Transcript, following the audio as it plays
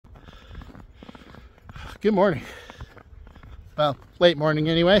Good morning. Well, late morning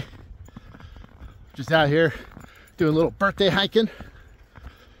anyway. Just out here doing a little birthday hiking.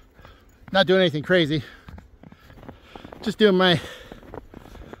 Not doing anything crazy. Just doing my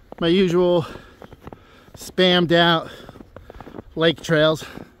usual spammed out lake trails.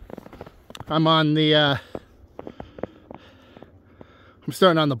 I'm on the I'm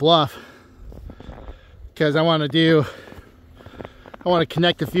starting on the bluff because I want to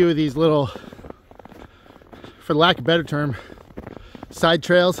connect a few of these little, for lack of a better term, side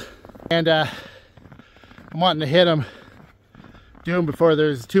trails, and I'm wanting to hit them, do them before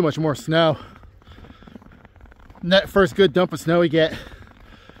there's too much more snow. And that first good dump of snow we get,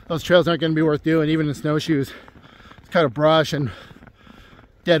 those trails aren't going to be worth doing, even in snowshoes. It's kind of brush and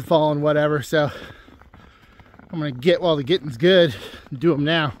deadfall and whatever, so I'm going to get while the getting's good and do them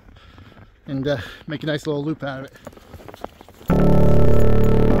now, and make a nice little loop out of it.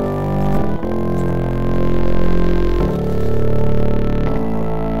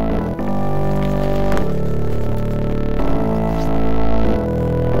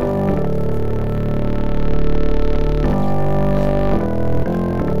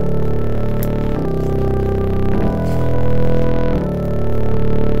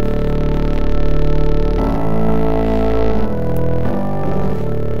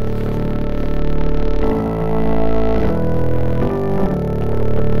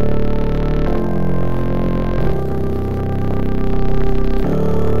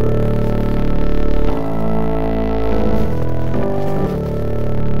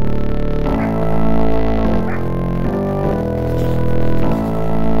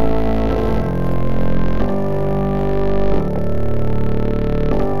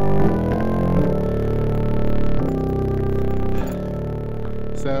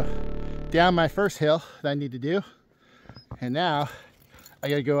 So down my first hill that I need to do, and now I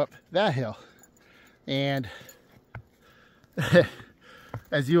gotta go up that hill, and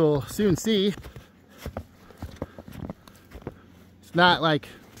as you'll soon see, it's not a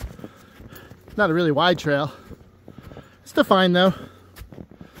really wide trail. It's still fine though,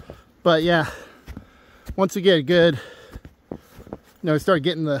 but yeah, once we get a good, start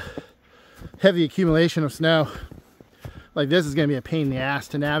getting the heavy accumulation of snow, like this is going to be a pain in the ass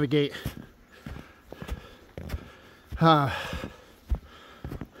to navigate. I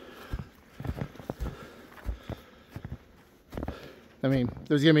mean,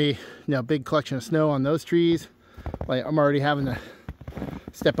 there's going to be a big collection of snow on those trees. Like, I'm already having to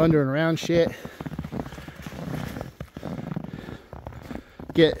step under and around shit.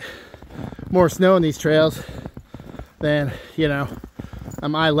 Get more snow in these trails than,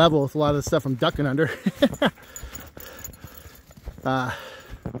 I'm eye level with a lot of the stuff I'm ducking under.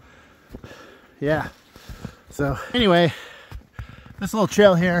 Yeah, so anyway, this little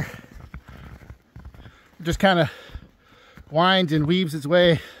trail here just kind of winds and weaves its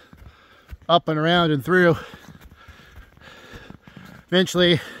way up and around and through.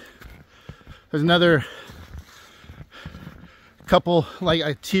 Eventually there's another couple, like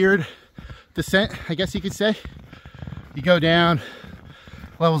a tiered descent, I guess you could say. You go down,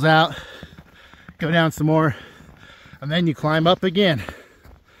 levels out, go down some more, and then you climb up again.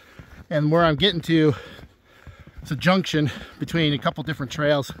 And where I'm getting to, it's a junction between a couple different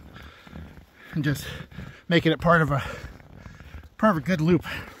trails, and just making it part of a good loop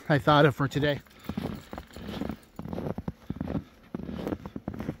I thought of for today.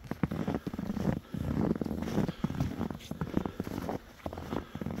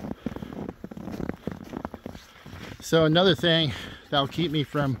 So another thing that'll keep me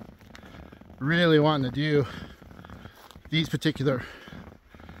from really wanting to do these particular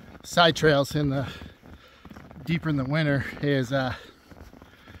side trails in the deeper in the winter is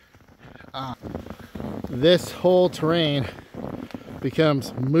this whole terrain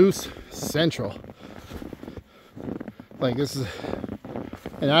becomes moose central. Like, this is,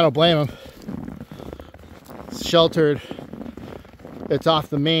 and I don't blame them. It's sheltered, it's off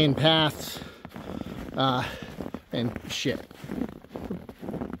the main paths, and shit,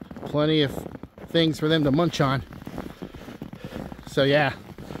 plenty of things for them to munch on. So yeah,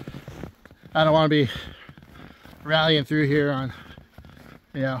 I don't want to be rallying through here on,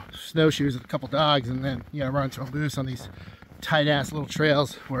 snowshoes with a couple dogs, and then, run into a moose on these tight ass little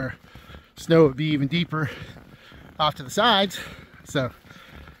trails where snow would be even deeper off to the sides. So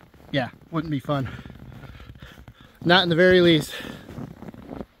yeah, wouldn't be fun. Not in the very least.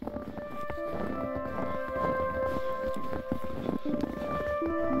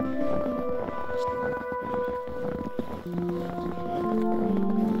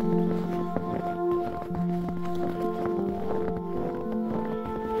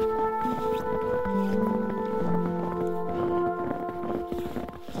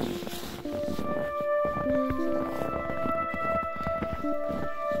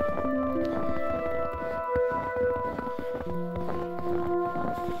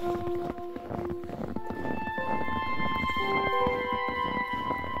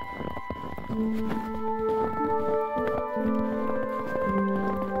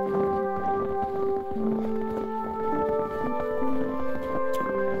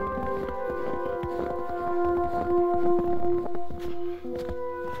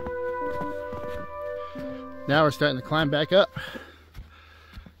 Now we're starting to climb back up.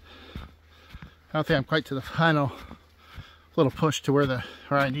 I don't think I'm quite to the final little push to where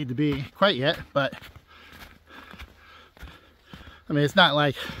I need to be quite yet, but I mean, it's not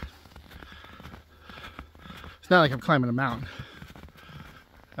like I'm climbing a mountain.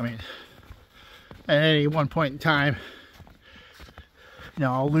 I mean, at any one point in time, you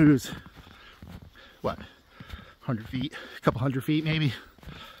know, I'll lose what, 100 feet, a couple hundred feet maybe.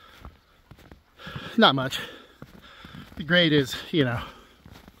 Not much. The grade is, you know,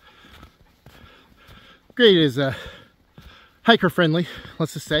 hiker friendly,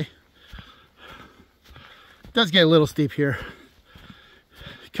 let's just say. It does get a little steep here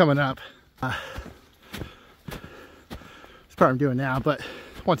coming up. That's part I'm doing now, but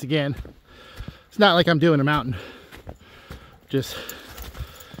once again, it's not like I'm doing a mountain. Just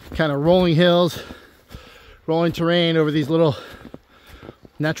kind of rolling hills, rolling terrain over these little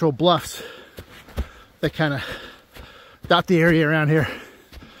natural bluffs that kind of dot the area around here,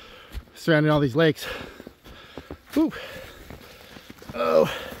 surrounding all these lakes. Whew.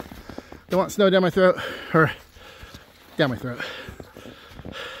 Oh, don't want snow down my throat, or down my throat,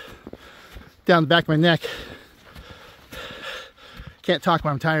 down the back of my neck. Can't talk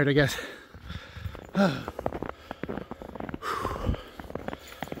when I'm tired, I guess.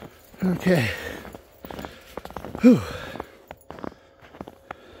 Okay. Whew.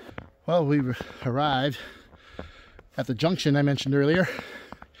 Well, we arrived at the junction I mentioned earlier.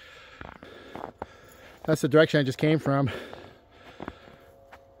 That's the direction I just came from.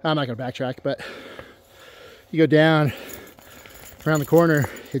 I'm not going to backtrack, but you go down around the corner,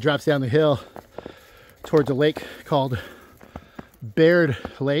 it drops down the hill towards a lake called Baird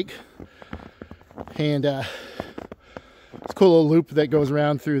Lake. And it's a cool little loop that goes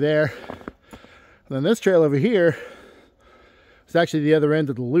around through there. And then this trail over here is actually the other end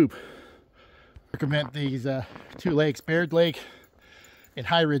of the loop. I recommend these two lakes, Baird Lake and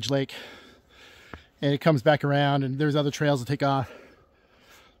High Ridge Lake. And it comes back around, and there's other trails to take off.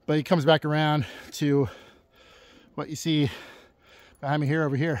 But it comes back around to what you see behind me here,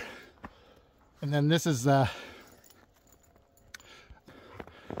 over here. And then this is this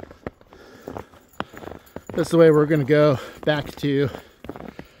is the way we're going to go back to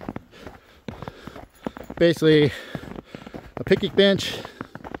basically a picnic bench.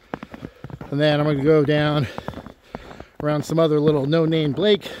 And then I'm going to go down around some other little no-name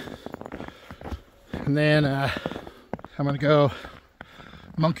lake. And then I'm going to go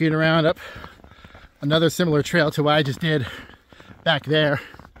monkeying around up another similar trail to what I just did back there.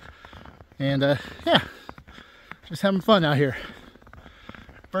 And yeah, just having fun out here.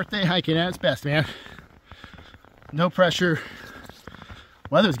 Birthday hiking at its best, man. No pressure.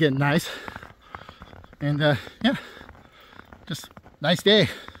 Weather's getting nice. And yeah, just nice day.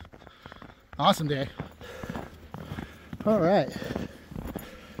 Awesome day. All right.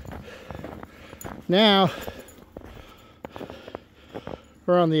 Now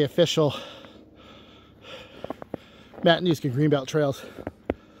we're on the official Matanuska Greenbelt trails.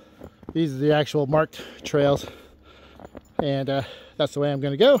 These are the actual marked trails, and that's the way I'm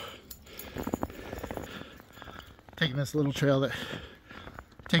going to go. Taking this little trail that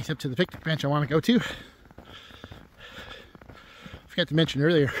takes up to the picnic bench I want to go to. Forgot to mention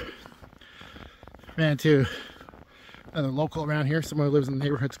earlier, ran into another local around here, someone who lives in the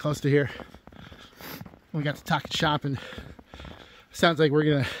neighborhoods close to here. We got to talking shop, and sounds like we're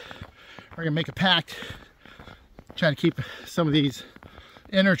gonna make a pact, try to keep some of these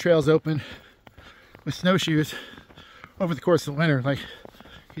inner trails open with snowshoes over the course of the winter. Like,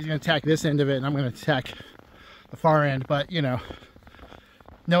 he's gonna attack this end of it, and I'm gonna attack the far end. But you know,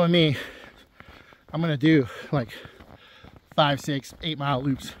 knowing me, I'm gonna do like 5, 6, 8 mile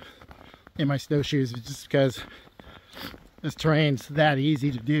loops in my snowshoes, just because this terrain's that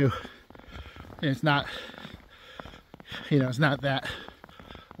easy to do. And it's not, you know, it's not that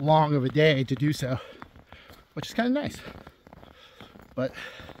long of a day to do so, which is kind of nice. But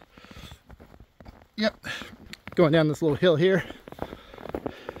yep, going down this little hill here,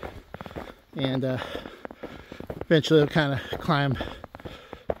 and eventually it'll kind of climb.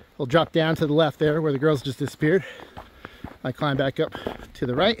 We'll drop down to the left there where the girls just disappeared. I climb back up to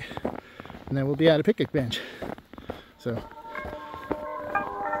the right, and then we'll be at a picnic bench. So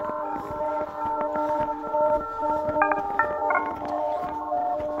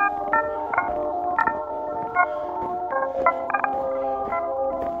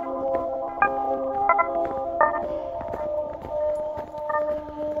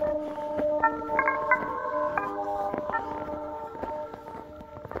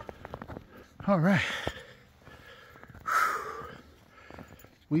all right,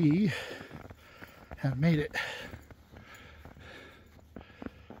 we have made it.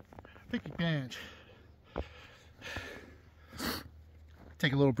 Picnic bench.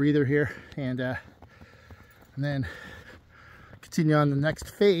 Take a little breather here and then continue on the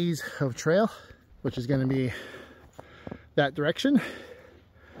next phase of trail, which is going to be that direction.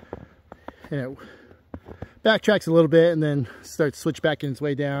 And it backtracks a little bit and then starts to switch back in its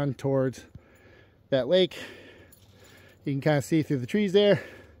way down towards that lake. You can kind of see through the trees there.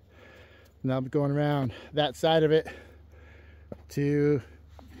 And I'll be going around that side of it to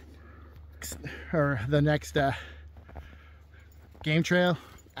the next game trail,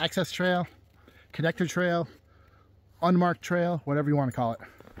 access trail, connector trail, unmarked trail, whatever you want to call it.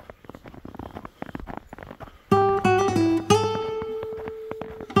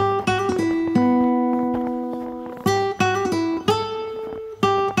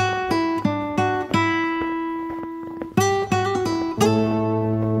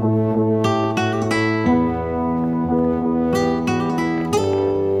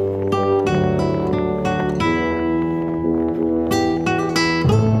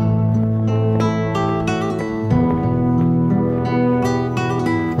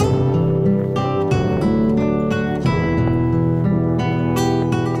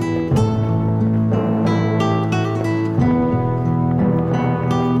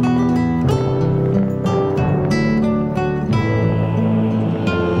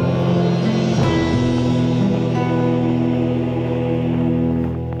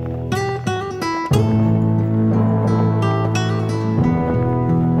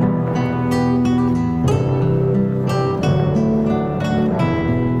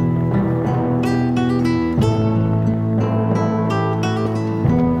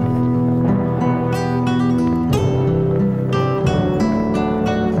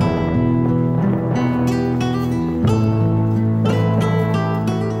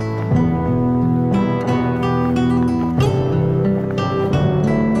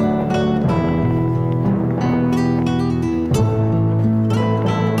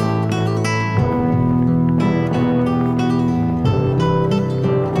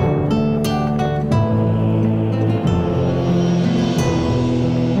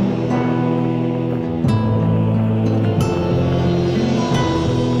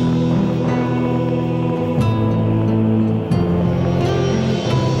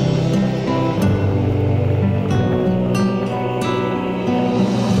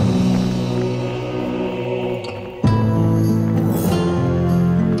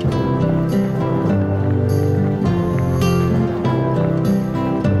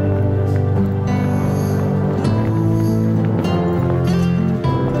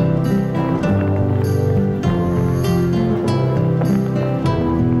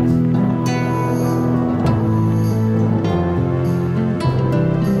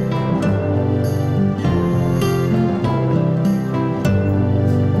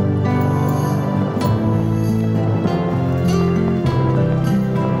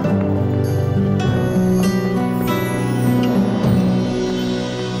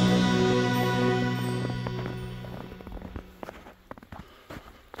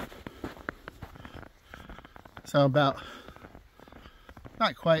 So about,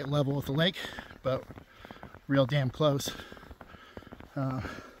 not quite level with the lake, but real damn close.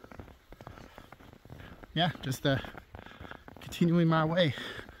 Yeah, just continuing my way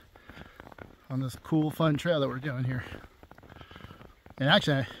on this cool, fun trail that we're doing here. And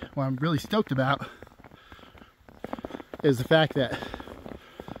actually, what I'm really stoked about is the fact that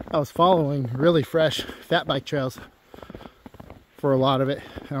I was following really fresh fat bike trails for a lot of it.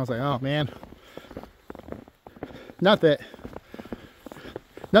 And I was like, oh man. Not that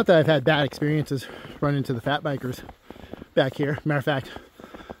I've had bad experiences running into the fat bikers back here. Matter of fact,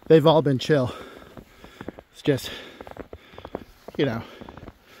 they've all been chill. It's just, you know,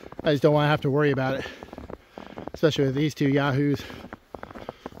 I just don't want to have to worry about it, especially with these two yahoos.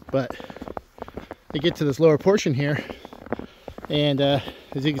 But they get to this lower portion here, and as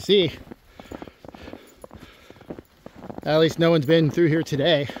you can see, at least no one's been through here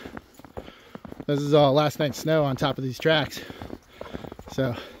today. This is all last night's snow on top of these tracks.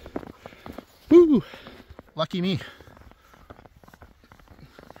 So, woo, lucky me.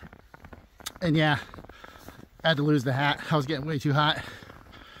 And yeah, I had to lose the hat. I was getting way too hot.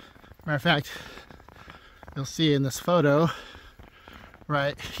 Matter of fact, you'll see in this photo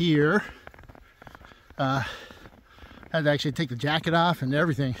right here, I had to actually take the jacket off and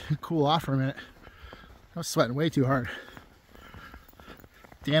everything, cool off for a minute. I was sweating way too hard.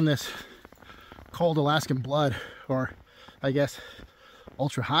 Damn this cold Alaskan blood, or I guess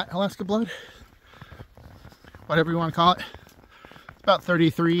ultra hot Alaska blood, whatever you want to call it. It's about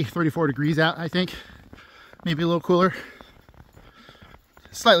 33, 34 degrees out, I think. maybe a little cooler.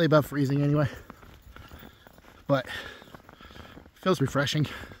 Slightly above freezing anyway. But feels refreshing.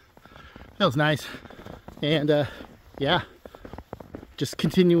 Feels nice. And yeah, just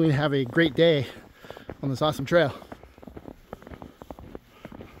continuing to have a great day on this awesome trail.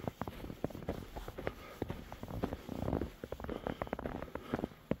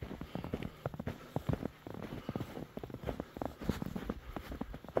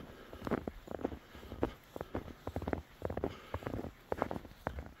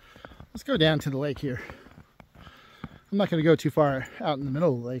 Let's go down to the lake here. I'm not going to go too far out in the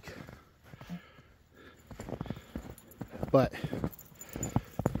middle of the lake, but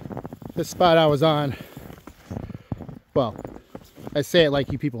this spot I was on, well, I say it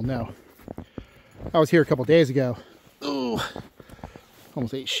like you people know. I was here a couple days ago. Ooh,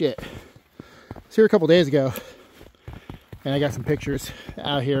 almost ate shit. I was here a couple days ago, and I got some pictures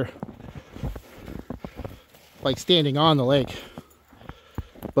out here, like standing on the lake.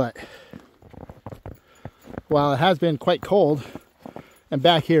 But while it has been quite cold, and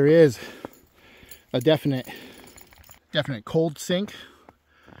back here is a definite cold sink,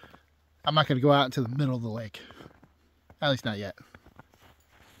 I'm not going to go out into the middle of the lake. At least not yet.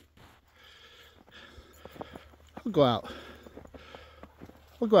 We'll go out.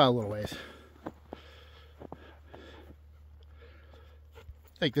 We'll go out a little ways. I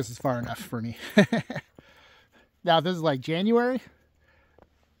think this is far enough for me. Now, if this is like January,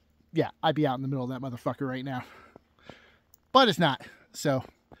 yeah, I'd be out in the middle of that motherfucker right now. But it's not, so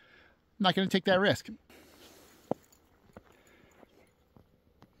I'm not going to take that risk.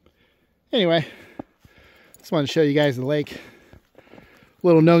 Anyway, just wanted to show you guys the lake.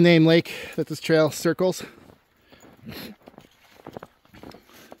 Little no-name lake that this trail circles.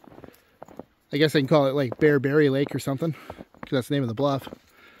 I guess I can call it like Bearberry Lake or something, because that's the name of the bluff.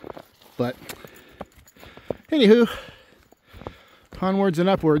 But anywho, onwards and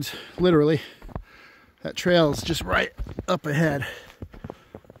upwards, literally. That trail is just right up ahead.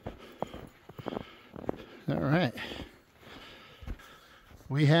 All right.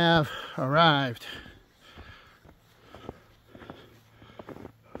 We have arrived.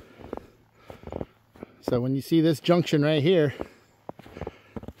 So when you see this junction right here,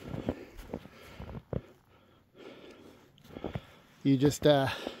 you just turn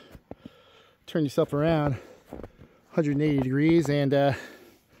yourself around 180 degrees and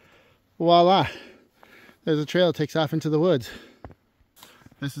voila, there's a trail that takes off into the woods.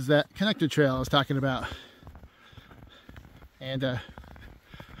 This is that connected trail I was talking about. And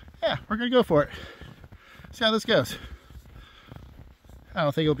yeah, we're gonna go for it. See how this goes. I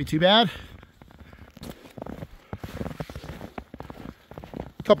don't think it'll be too bad.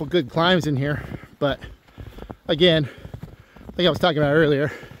 A couple good climbs in here, but again, like I was talking about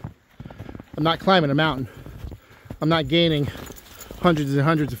earlier, I'm not climbing a mountain. I'm not gaining hundreds and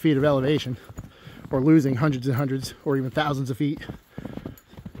hundreds of feet of elevation, or losing hundreds and hundreds, or even thousands of feet.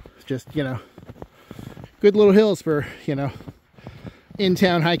 Just, you know, good little hills for, you know,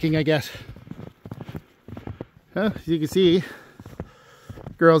 in-town hiking, I guess. As you can see,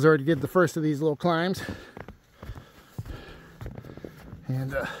 girls already did the first of these little climbs.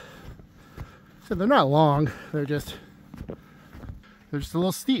 And so they're not long, they're just a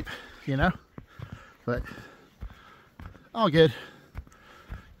little steep, you know? But all good.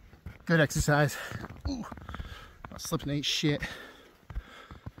 Good exercise. Ooh, I was slipping and ate shit.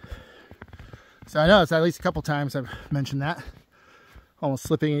 So I know it's at least a couple times I've mentioned that. Almost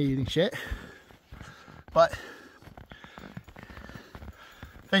slipping and eating shit. But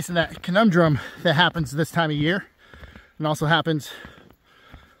facing that conundrum that happens this time of year, and also happens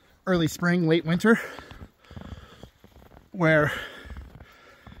early spring, late winter, where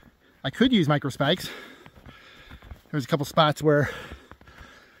I could use micro spikes. There's a couple spots where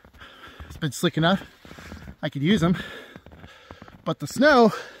it's been slick enough I could use them, but the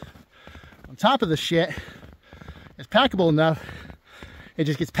snow on top of the shit is packable enough, it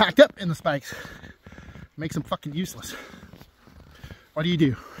just gets packed up in the spikes. It makes them fucking useless. What do you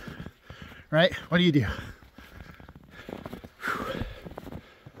do? Right? What do you do?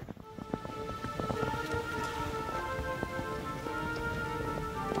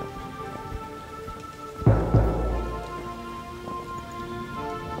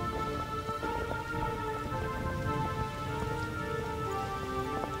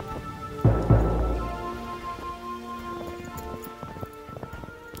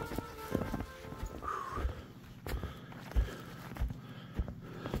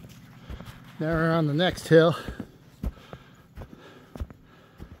 Now we're on the next hill. I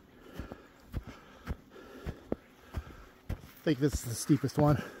think this is the steepest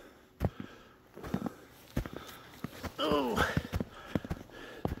one.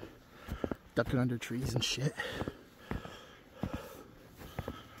 walking under trees and shit.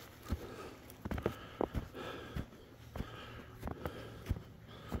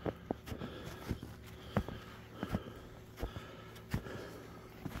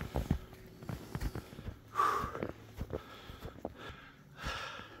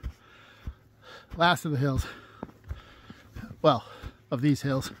 Last of the hills. Well, of these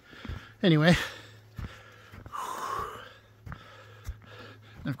hills. Anyway.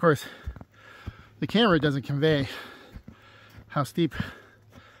 And of course, the camera doesn't convey how steep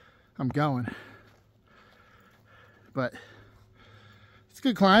I'm going. But it's a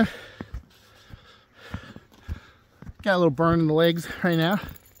good climb. Got a little burn in the legs right now.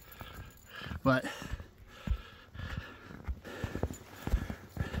 But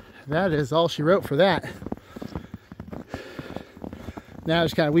that is all she wrote for that. Now I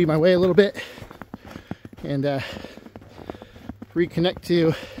just kind of weave my way a little bit and reconnect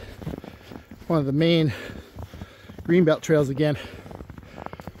to one of the main Greenbelt trails again,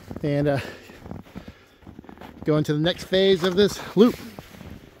 and go into the next phase of this loop.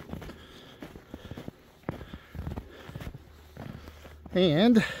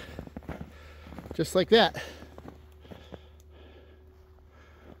 And just like that,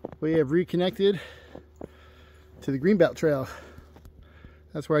 we have reconnected to the Greenbelt Trail.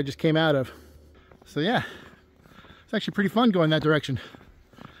 That's where I just came out of. So yeah, it's actually pretty fun going that direction.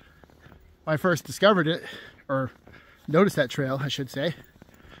 When I first discovered it, or noticed that trail, I should say,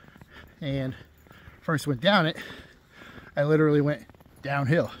 and first went down it, I literally went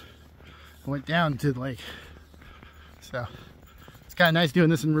downhill. I went down to the lake. So it's kind of nice doing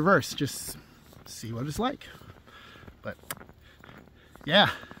this in reverse, just see what it's like. But yeah,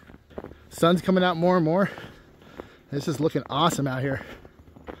 sun's coming out more and more. This is looking awesome out here.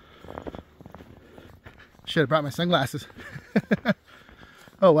 Should have brought my sunglasses.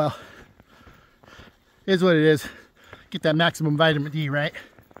 Oh well, it is what it is. Get that maximum vitamin D, right?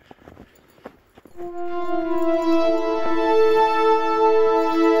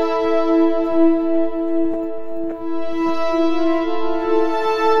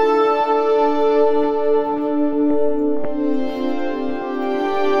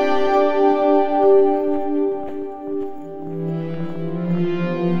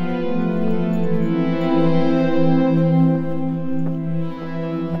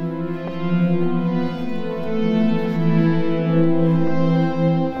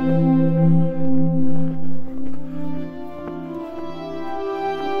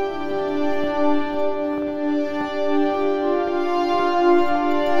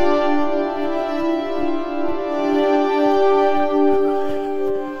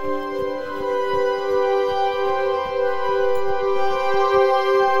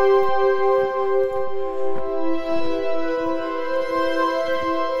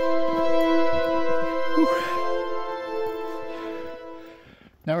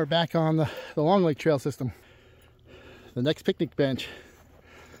 Now we're back on the Long Lake Trail System. The next picnic bench.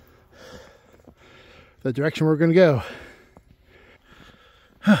 The direction we're going to go.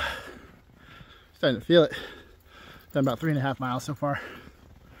 Starting to feel it. Done about 3.5 miles so far.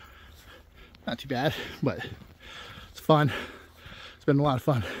 Not too bad, but it's fun. It's been a lot of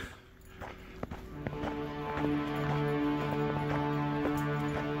fun.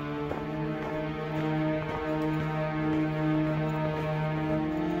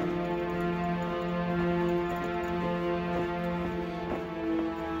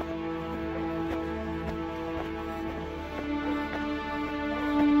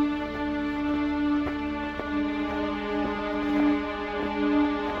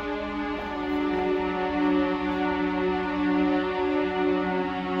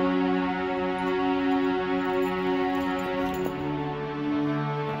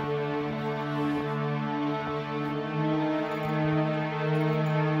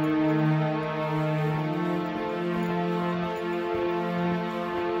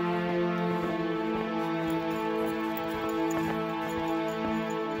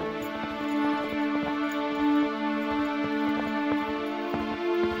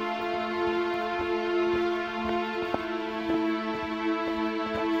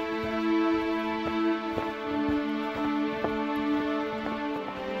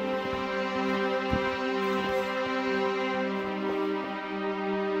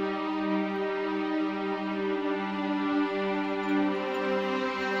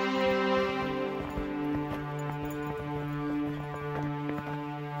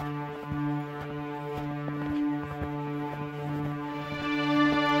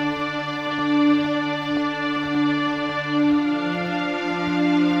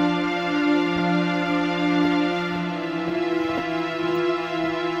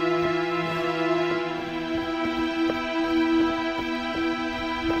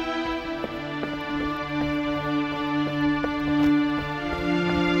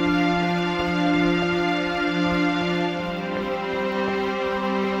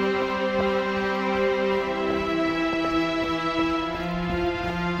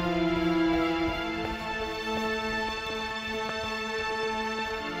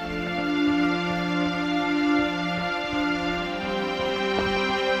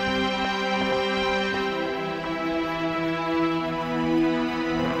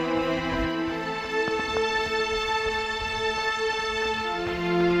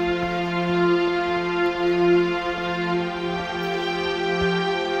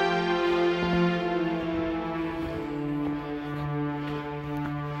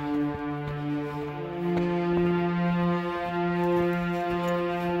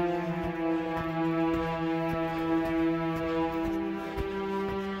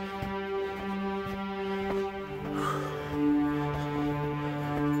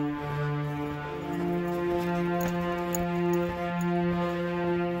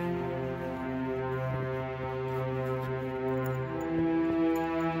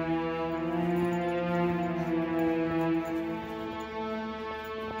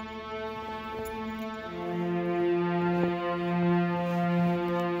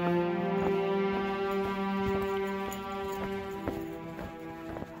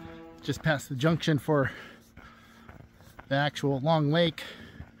 just past the junction for the actual Long Lake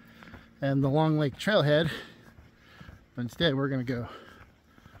and the Long Lake trailhead. But instead we're going to go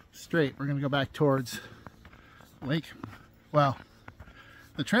straight. We're going to go back towards Lake. Well,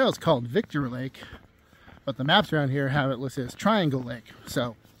 the trail is called Victor Lake, but the maps around here have it listed as Triangle Lake.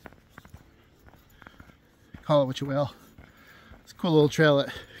 So call it what you will. It's a cool little trail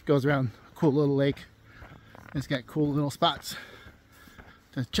that goes around a cool little lake. It's got cool little spots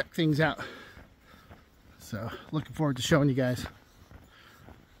to check things out. So looking forward to showing you guys.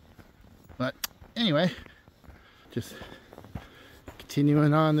 But anyway, just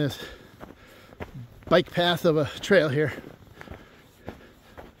continuing on this bike path of a trail here.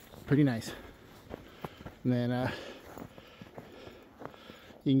 Pretty nice. And then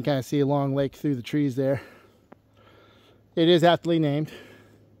you can kind of see a long lake through the trees there. It is aptly named.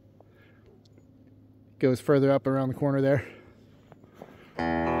 Goes further up around the corner there.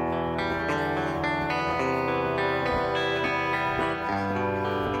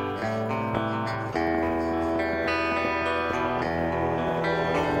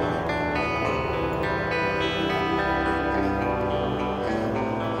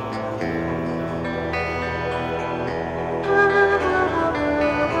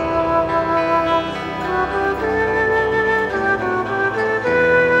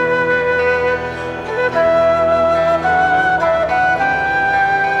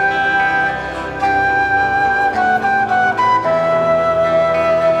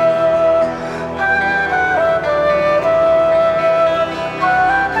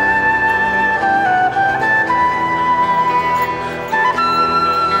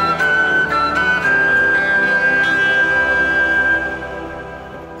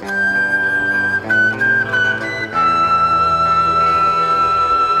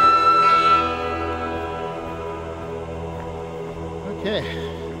 Okay,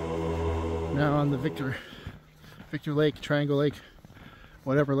 now on the Victor Lake, Triangle Lake,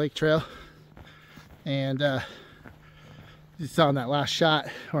 whatever lake trail. And you saw in that last shot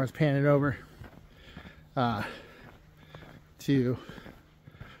where I was panning over to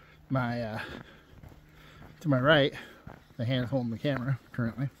my right, the hand holding the camera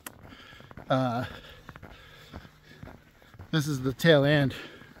currently. This is the tail end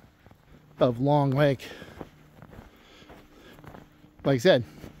of Long Lake. Like I said,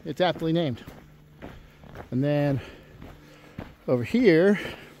 it's aptly named. And then over here,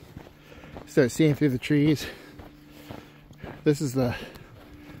 start seeing through the trees. This is the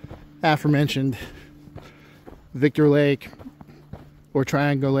aforementioned Victor Lake or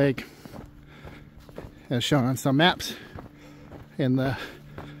Triangle Lake, as shown on some maps. And the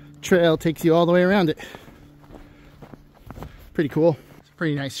trail takes you all the way around it. Pretty cool. It's a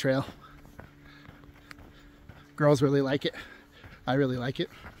pretty nice trail. Girls really like it. I really like it.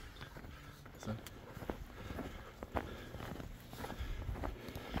 So.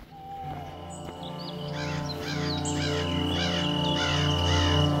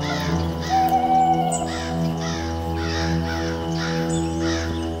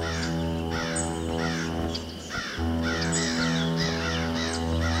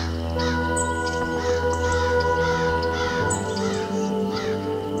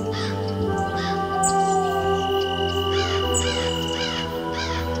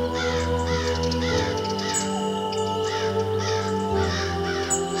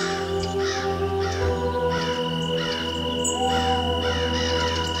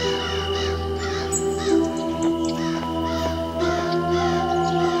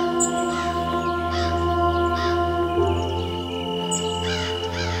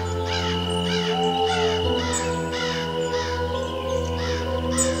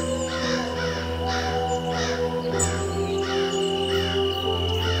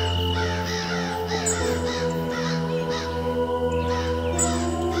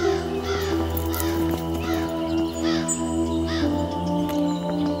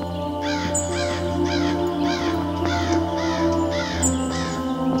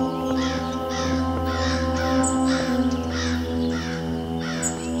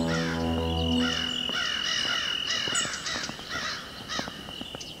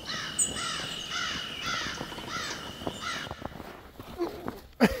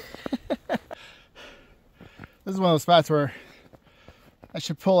 This is one of those spots where I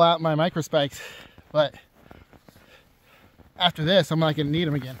should pull out my micro spikes, but after this, I'm not going to need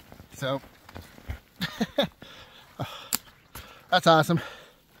them again. So that's awesome.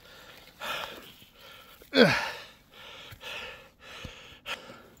 Was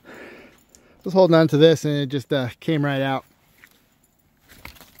holding on to this and it just came right out.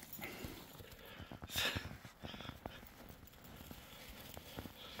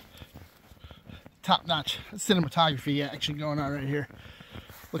 top-notch cinematography action going on right here.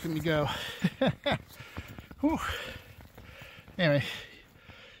 Look at me go. Whew. Anyway,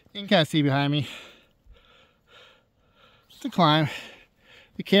 you can kind of see behind me. It's a climb.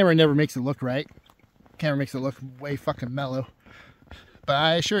 The camera never makes it look right. The camera makes it look way fucking mellow. But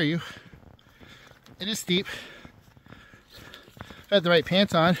I assure you, it is steep. If I had the right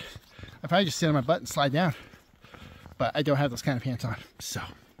pants on, I'd probably just sit on my butt and slide down. But I don't have those kind of pants on, so.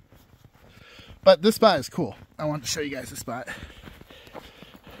 But this spot is cool. I wanted to show you guys this spot.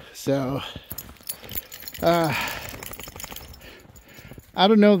 So, I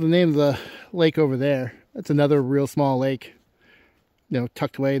don't know the name of the lake over there. That's another real small lake, you know,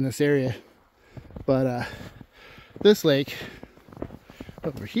 tucked away in this area. But this lake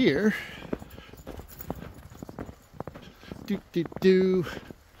over here, I'm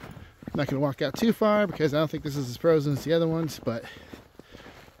not going to walk out too far because I don't think this is as frozen as the other ones, but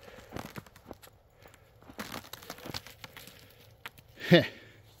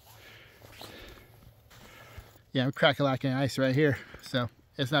yeah, I'm crack-a-lacking ice right here, so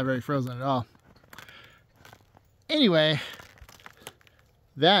it's not very frozen at all. Anyway,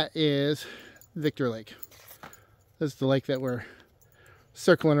 that is Victor Lake. This is the lake that we're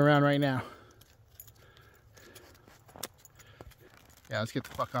circling around right now. Yeah, let's get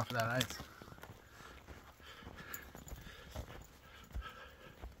the fuck off of that ice.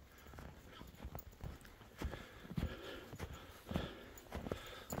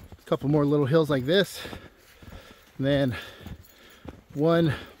 A couple more little hills like this. And then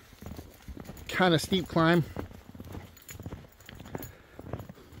one kind of steep climb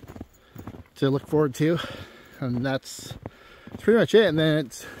to look forward to. And that's pretty much it. And then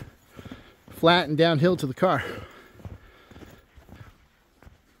it's flat and downhill to the car.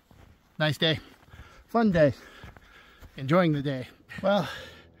 Nice day. Fun day. Enjoying the day. Well,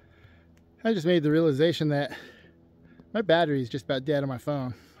 I just made the realization that my battery is just about dead on my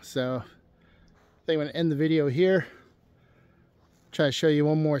phone. So I think I'm going to end the video here. Try to show you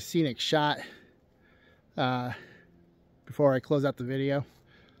one more scenic shot before I close out the video.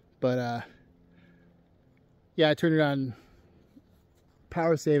 But yeah, I turned it on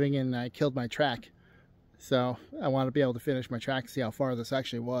power saving and I killed my track. So I want to be able to finish my track, see how far this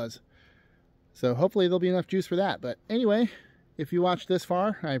actually was. So hopefully there'll be enough juice for that. But anyway, if you watched this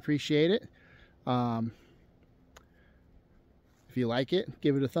far, I appreciate it. If you like it,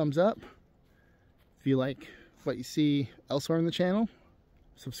 give it a thumbs up. If you like what you see elsewhere on the channel,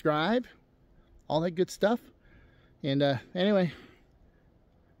 subscribe, all that good stuff. And anyway,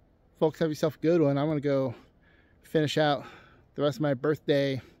 folks, have yourself a good one. I'm going to go finish out the rest of my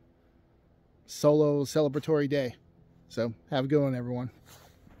birthday solo celebratory day. So have a good one, everyone.